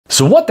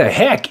So what the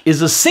heck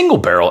is a single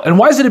barrel and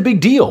why is it a big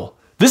deal?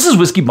 This is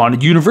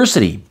Whiskeybonded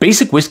University,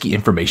 basic whiskey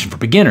information for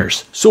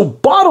beginners. So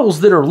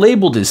bottles that are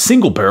labeled as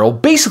single barrel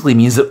basically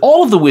means that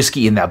all of the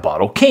whiskey in that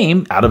bottle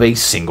came out of a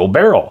single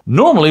barrel.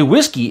 Normally,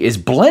 whiskey is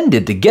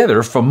blended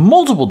together from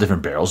multiple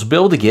different barrels to be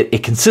able to get a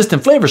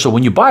consistent flavor, so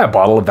when you buy a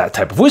bottle of that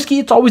type of whiskey,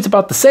 it's always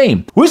about the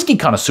same. Whiskey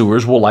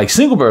connoisseurs will like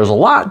single barrels a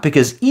lot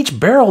because each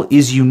barrel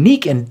is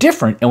unique and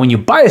different, and when you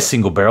buy a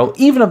single barrel,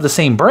 even of the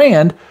same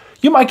brand,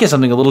 you might get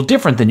something a little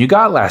different than you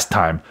got last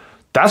time.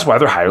 That's why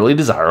they're highly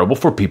desirable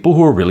for people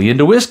who are really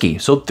into whiskey.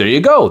 So there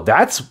you go.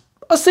 That's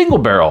a single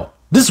barrel.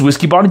 This is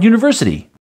Whiskeybonded University.